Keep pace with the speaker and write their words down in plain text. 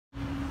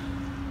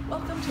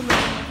Welcome to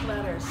Living with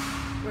Letters,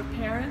 where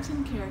parents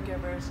and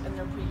caregivers and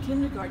their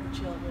pre-kindergarten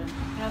children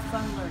have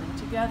fun learning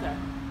together,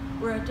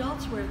 where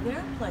adults wear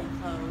their play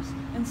clothes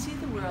and see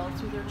the world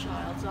through their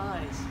child's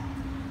eyes.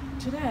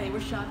 Today, we're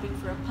shopping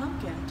for a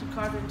pumpkin to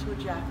carve into a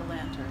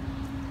jack-o'-lantern.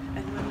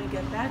 And when we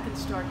get back and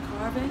start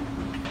carving,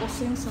 we'll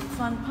sing some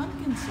fun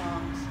pumpkin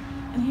songs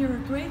and hear a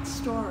great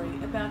story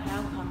about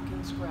how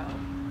pumpkins grow.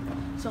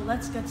 So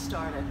let's get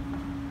started.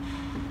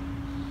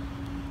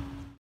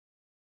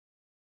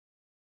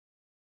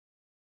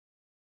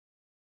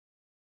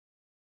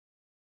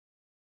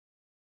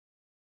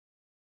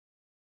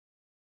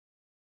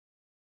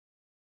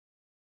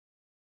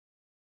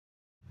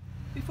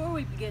 Before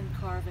we begin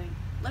carving,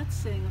 let's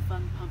sing a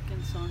fun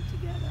pumpkin song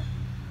together.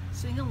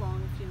 Sing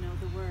along if you know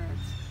the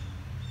words.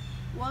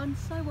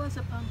 Once I was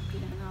a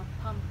pumpkin,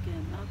 a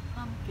pumpkin, a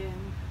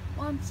pumpkin.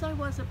 Once I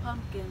was a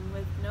pumpkin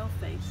with no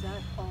face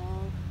at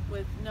all,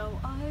 with no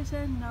eyes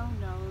and no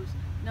nose,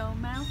 no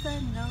mouth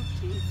and no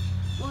teeth.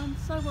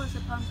 Once I was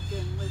a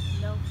pumpkin with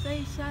no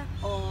face at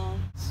all.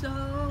 So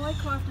I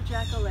carved a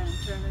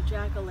jack-o'-lantern, a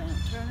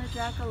jack-o'-lantern, a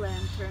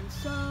jack-o'-lantern.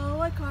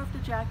 So I carved a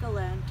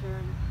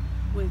jack-o'-lantern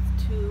with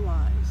 2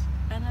 eyes,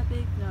 and a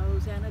big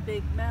nose, and a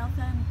big mouth,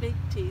 and big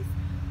teeth.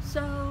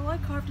 So I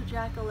carved a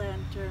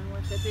jack-o'-lantern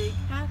with a big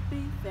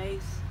happy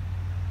face.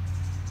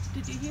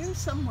 Did you hear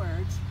some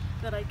words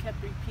that I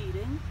kept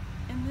repeating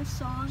in this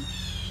song?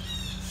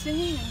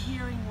 Singing and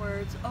hearing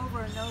words over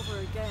and over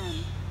again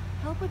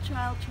help a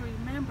child to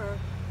remember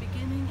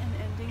beginning and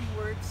ending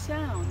word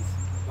sounds,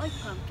 like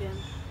pumpkin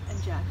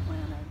and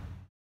jack-o'-lantern.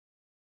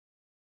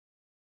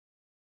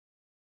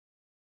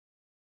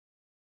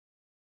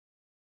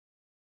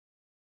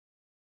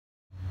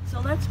 So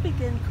let's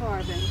begin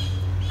carving,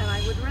 and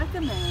I would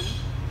recommend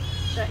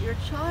that your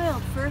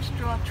child first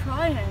draw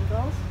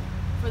triangles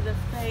for the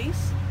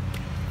face,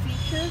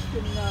 features,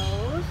 the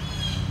nose,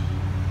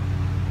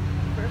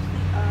 first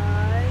the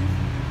eyes,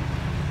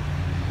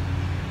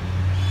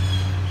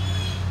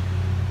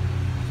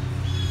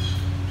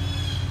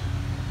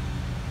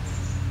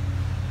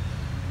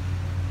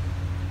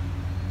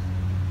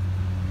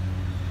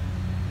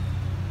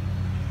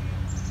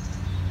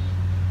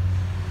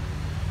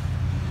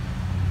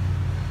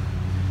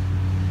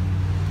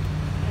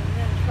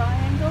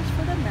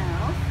 for the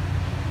mouth,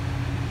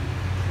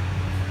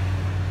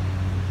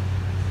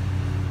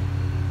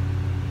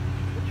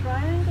 the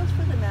triangles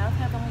for the mouth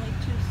have only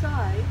 2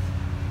 sides.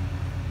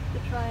 The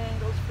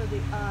triangles for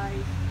the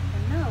eyes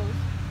and nose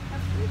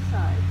have 3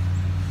 sides.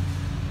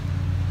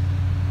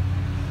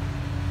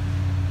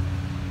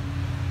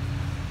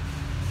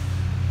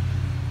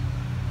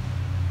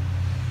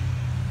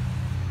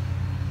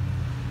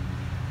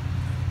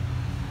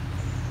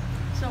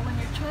 So when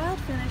your child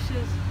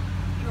finishes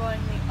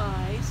drawing the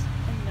eyes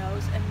and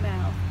nose and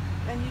mouth,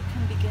 then you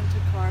can begin to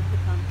carve the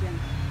pumpkin.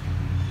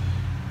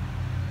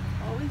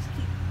 Always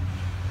keep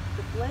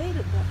the blade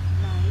of the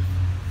knife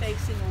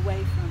facing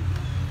away from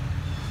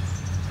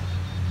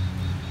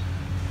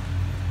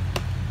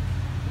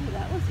you. Ooh,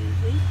 that was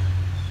easy.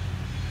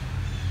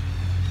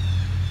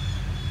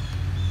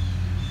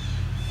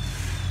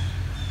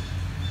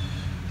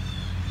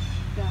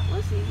 That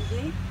was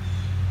easy.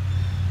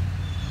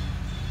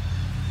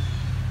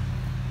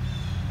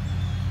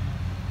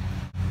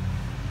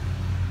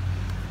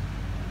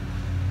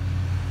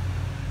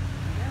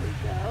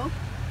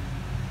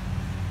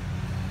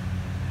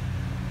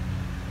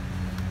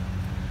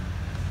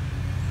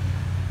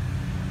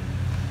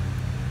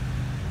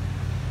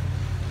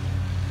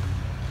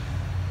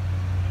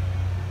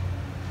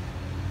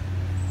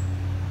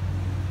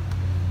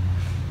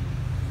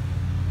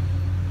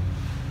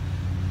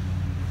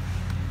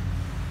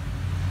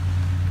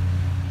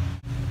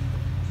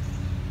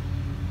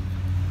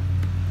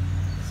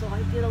 So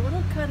I did a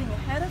little cutting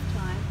ahead of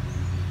time,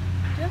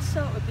 just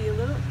so it would be a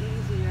little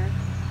easier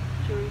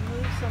to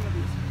remove some of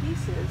these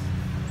pieces.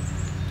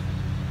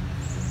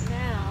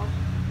 Now,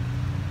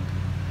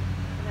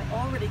 and I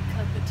already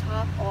cut the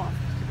top off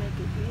to make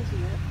it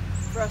easier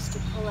for us to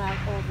pull out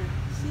all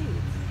the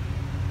seeds.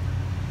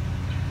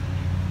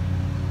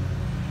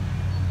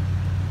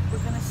 We're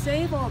going to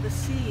save all the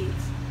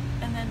seeds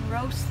and then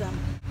roast them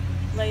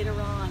later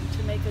on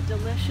to make a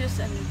delicious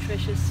and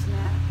nutritious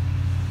snack.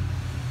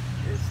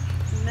 There's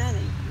many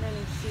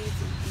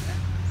seeds in here,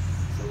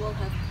 so we'll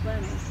have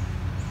plenty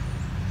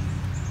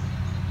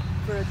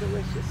for a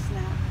delicious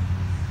snack.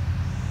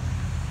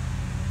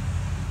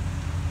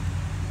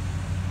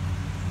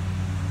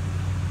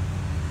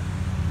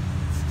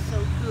 It's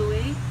so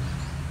gooey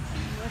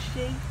and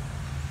mushy,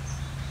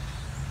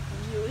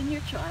 and you and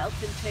your child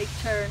can take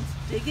turns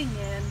digging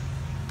in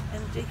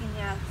and digging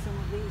out some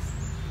of these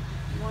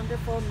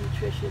wonderful,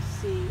 nutritious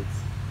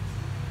seeds.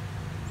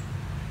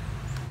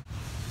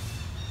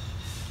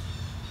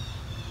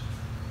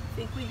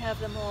 I think we have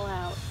them all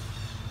out.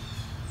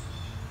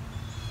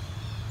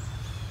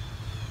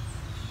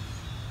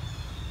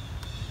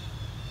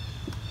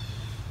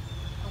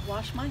 I'll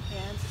wash my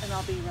hands and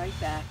I'll be right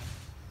back.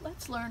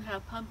 Let's learn how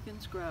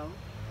pumpkins grow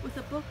with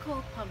a book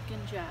called Pumpkin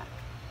Jack.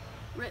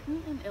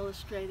 written and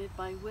illustrated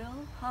by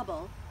Will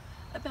Hubble,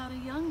 about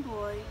a young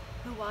boy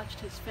who watched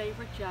his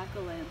favorite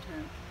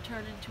jack-o'-lantern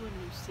turn into a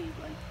new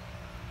seedling.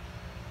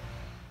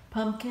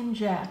 Pumpkin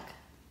Jack,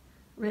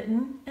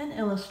 written and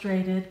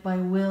illustrated by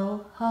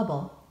Will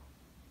Hubble.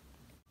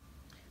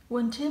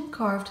 When Tim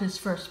carved his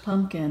first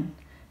pumpkin,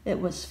 it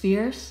was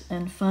fierce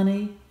and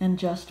funny and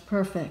just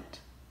perfect.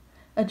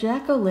 A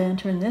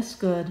jack-o'-lantern this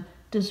good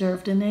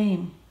deserved a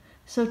name,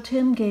 so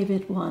Tim gave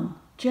it one,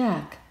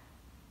 Jack.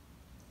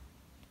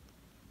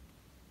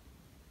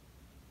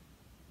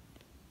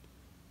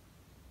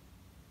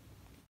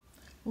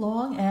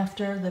 Long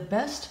after the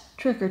best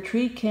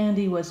trick-or-treat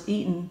candy was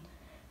eaten,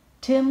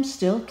 Tim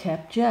still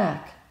kept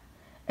Jack.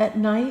 At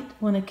night,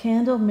 when a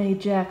candle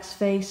made Jack's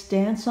face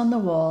dance on the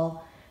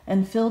wall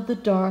and filled the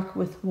dark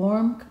with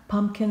warm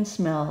pumpkin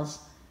smells,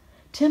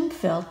 Tim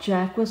felt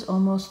Jack was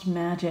almost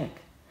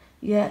magic.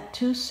 Yet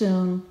too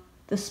soon,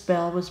 the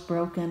spell was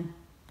broken.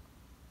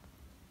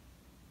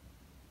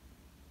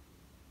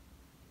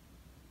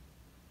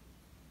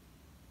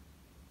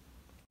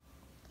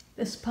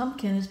 "This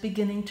pumpkin is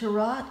beginning to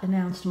rot,"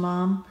 announced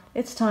Mom.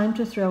 "It's time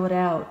to throw it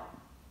out."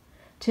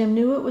 Tim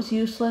knew it was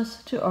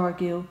useless to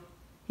argue.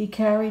 He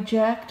carried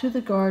Jack to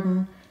the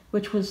garden,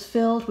 which was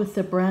filled with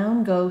the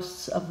brown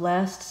ghosts of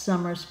last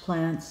summer's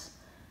plants.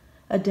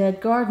 A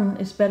dead garden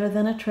is better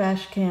than a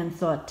trash can,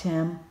 thought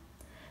Tim.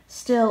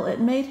 Still, it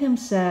made him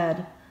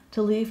sad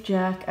to leave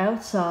Jack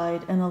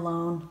outside and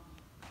alone.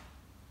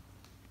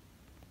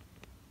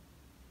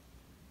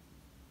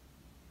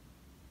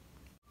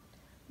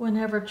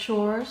 Whenever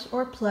chores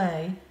or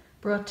play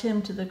brought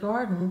Tim to the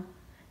garden,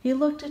 he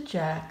looked at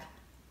Jack.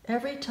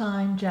 Every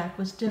time Jack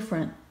was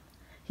different.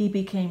 He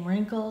became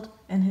wrinkled,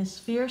 and his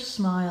fierce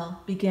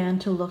smile began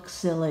to look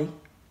silly.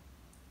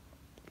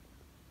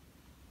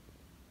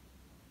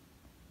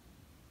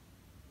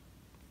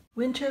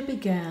 Winter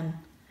began.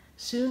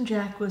 Soon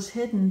Jack was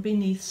hidden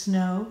beneath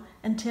snow,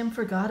 and Tim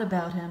forgot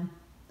about him.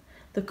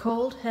 The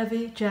cold,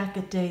 heavy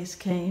jacket days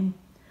came.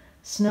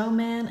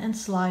 Snowman and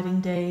sliding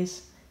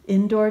days,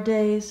 indoor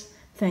days,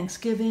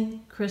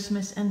 Thanksgiving,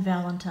 Christmas, and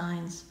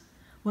Valentine's.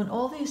 When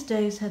all these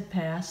days had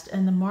passed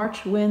and the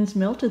March winds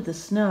melted the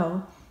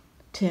snow,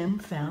 Tim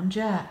found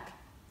Jack.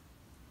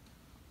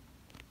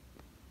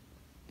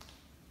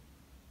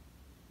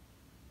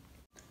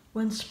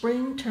 When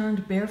spring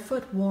turned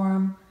barefoot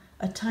warm,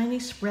 a tiny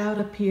sprout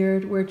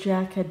appeared where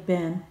Jack had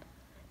been.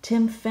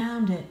 Tim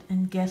found it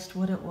and guessed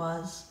what it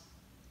was.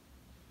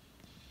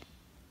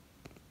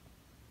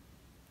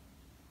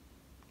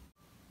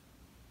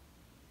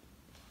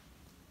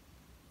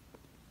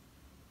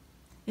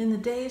 In the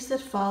days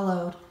that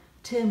followed,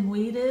 Tim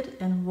weeded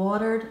and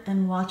watered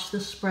and watched the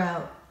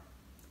sprout.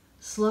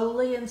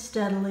 Slowly and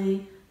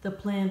steadily, the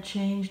plant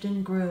changed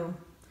and grew.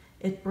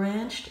 It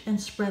branched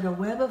and spread a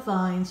web of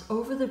vines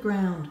over the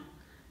ground,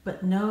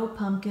 but no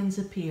pumpkins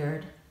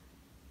appeared.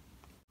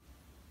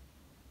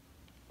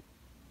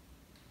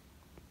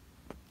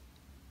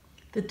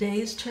 The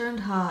days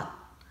turned hot.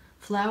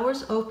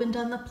 Flowers opened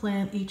on the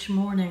plant each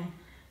morning,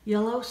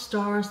 yellow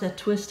stars that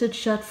twisted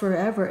shut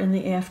forever in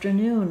the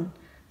afternoon.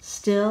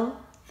 Still,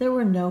 there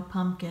were no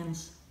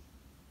pumpkins.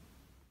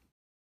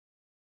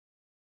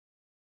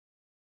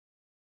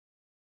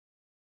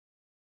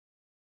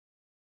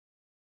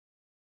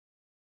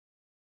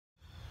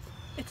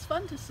 It's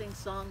fun to sing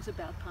songs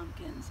about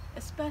pumpkins,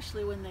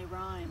 especially when they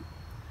rhyme.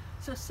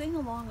 So sing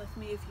along with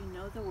me if you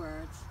know the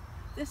words.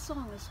 This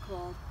song is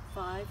called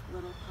 5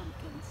 Little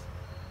Pumpkins.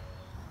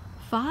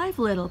 5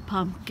 little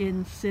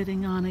pumpkins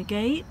sitting on a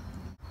gate.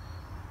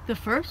 The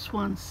first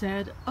one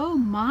said, "Oh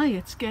my,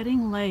 it's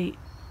getting late."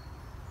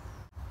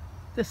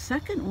 The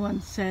second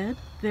one said,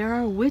 "There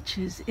are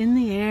witches in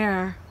the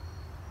air."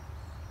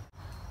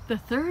 The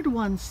third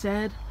one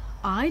said,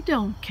 "I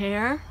don't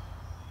care."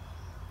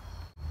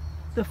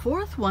 The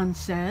fourth one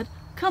said,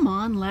 "Come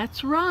on,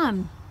 let's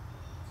run."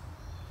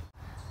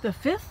 The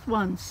fifth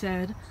one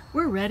said,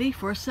 "We're ready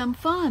for some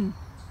fun."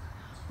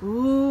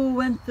 Ooh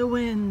went the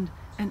wind,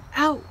 and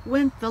out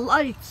went the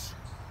lights.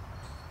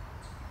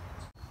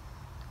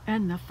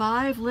 And the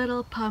 5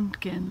 little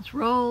pumpkins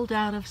rolled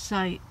out of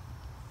sight.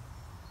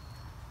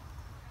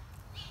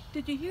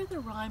 Did you hear the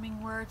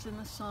rhyming words in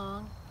the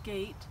song?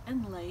 Gate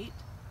and late,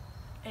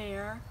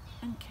 air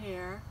and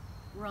care,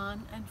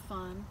 run and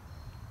fun,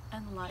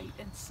 and light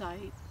and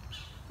sight.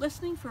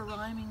 Listening for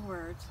rhyming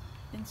words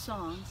in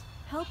songs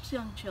helps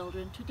young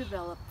children to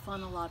develop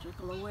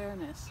phonological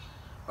awareness,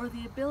 or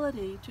the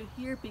ability to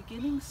hear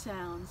beginning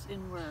sounds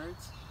in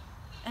words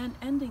and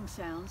ending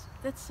sounds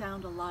that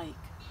sound alike.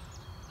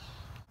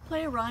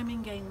 Play a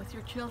rhyming game with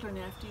your children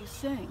after you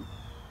sing.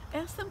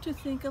 Ask them to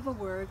think of a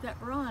word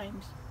that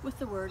rhymes with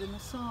the word in the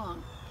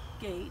song,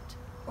 gate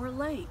or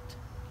late.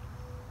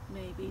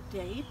 Maybe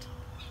date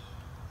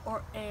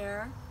or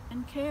air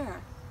and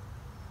care.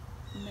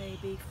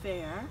 Maybe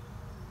fair.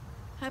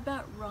 How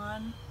about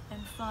run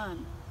and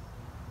fun?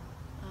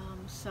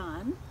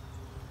 Sun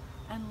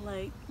and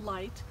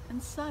light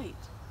and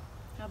sight.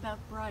 How about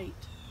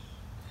bright?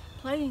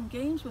 Playing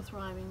games with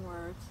rhyming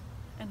words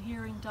and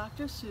hearing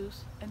Dr.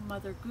 Seuss and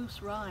Mother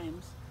Goose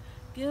rhymes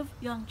give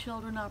young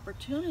children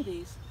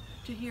opportunities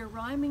to hear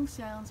rhyming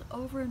sounds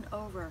over and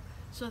over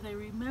so they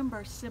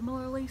remember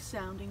similarly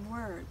sounding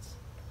words.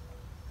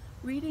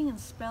 Reading and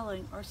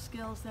spelling are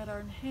skills that are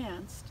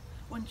enhanced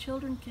when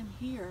children can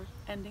hear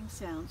ending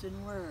sounds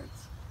in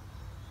words.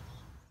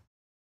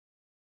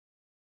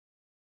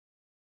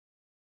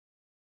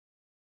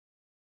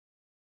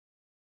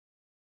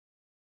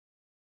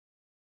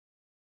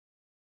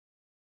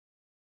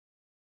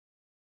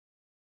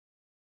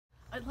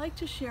 I'd like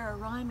to share a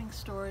rhyming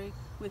story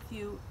with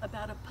you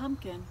about a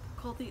pumpkin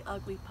called the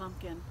Ugly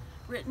Pumpkin,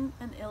 written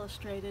and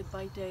illustrated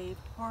by Dave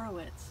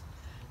Horowitz.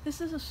 This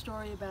is a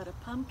story about a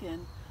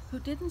pumpkin who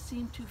didn't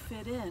seem to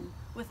fit in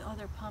with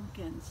other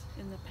pumpkins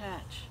in the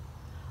patch.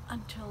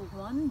 Until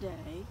one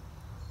day...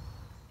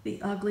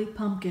 The Ugly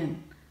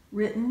Pumpkin,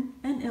 written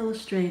and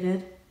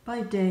illustrated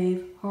by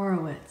Dave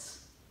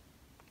Horowitz.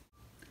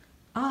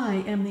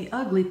 I am the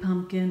ugly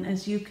pumpkin,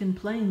 as you can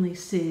plainly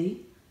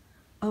see.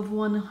 Of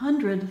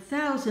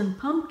 100,000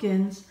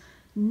 pumpkins,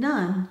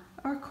 none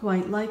are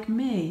quite like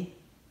me.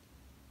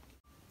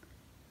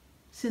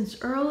 Since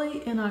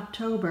early in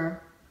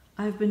October,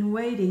 I've been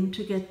waiting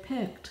to get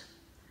picked,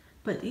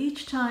 but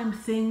each time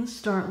things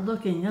start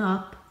looking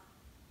up,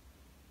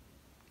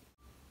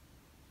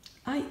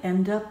 I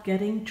end up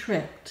getting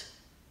tricked.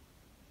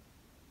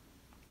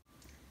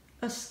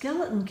 A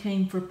skeleton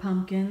came for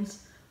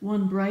pumpkins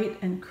one bright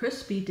and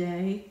crispy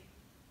day.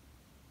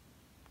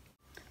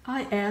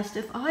 I asked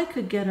if I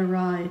could get a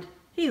ride.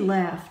 He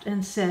laughed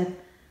and said,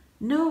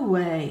 "No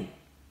way."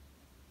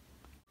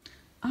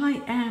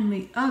 I am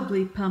the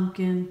ugly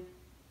pumpkin,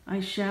 I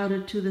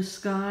shouted to the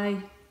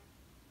sky.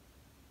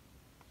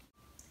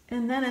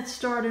 And then it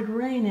started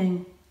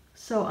raining,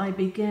 so I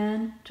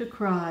began to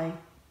cry.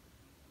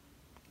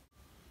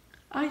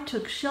 I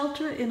took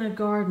shelter in a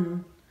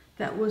garden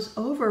that was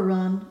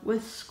overrun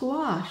with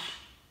squash.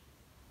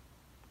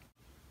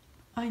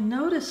 I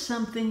noticed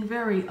something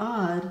very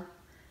odd,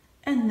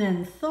 and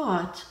then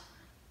thought,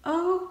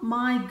 oh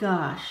my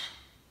gosh.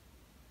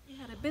 We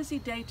had a busy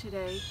day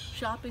today,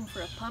 shopping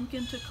for a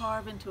pumpkin to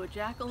carve into a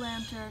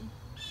jack-o'-lantern,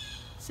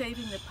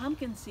 saving the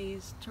pumpkin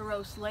seeds to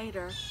roast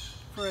later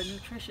for a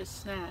nutritious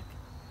snack,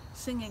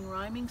 singing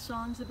rhyming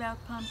songs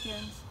about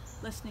pumpkins,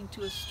 listening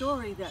to a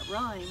story that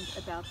rhymed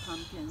about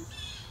pumpkins,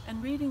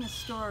 and reading a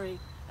story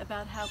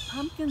about how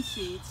pumpkin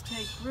seeds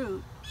take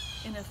root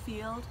in a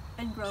field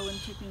and grow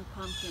into new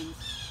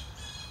pumpkins.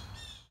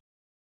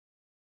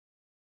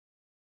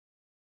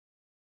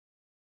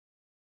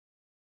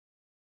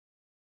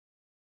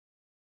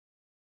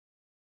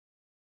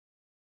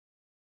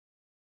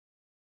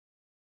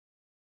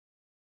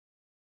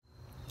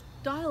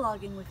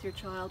 Dialoguing with your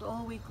child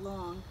all week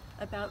long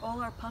about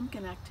all our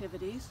pumpkin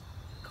activities,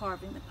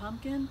 carving the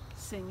pumpkin,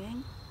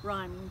 singing,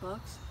 rhyming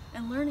books,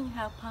 and learning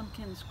how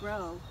pumpkins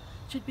grow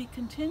should be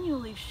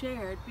continually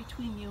shared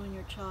between you and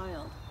your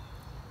child.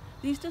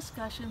 These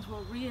discussions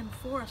will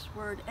reinforce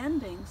word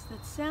endings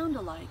that sound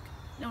alike,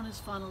 known as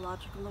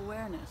phonological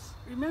awareness.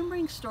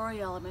 Remembering story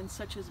elements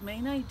such as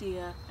main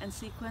idea and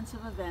sequence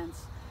of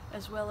events,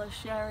 as well as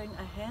sharing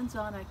a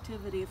hands-on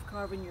activity of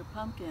carving your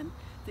pumpkin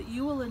that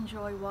you will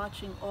enjoy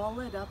watching all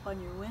lit up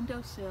on your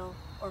windowsill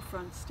or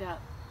front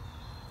step.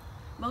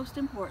 Most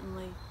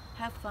importantly,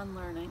 have fun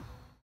learning.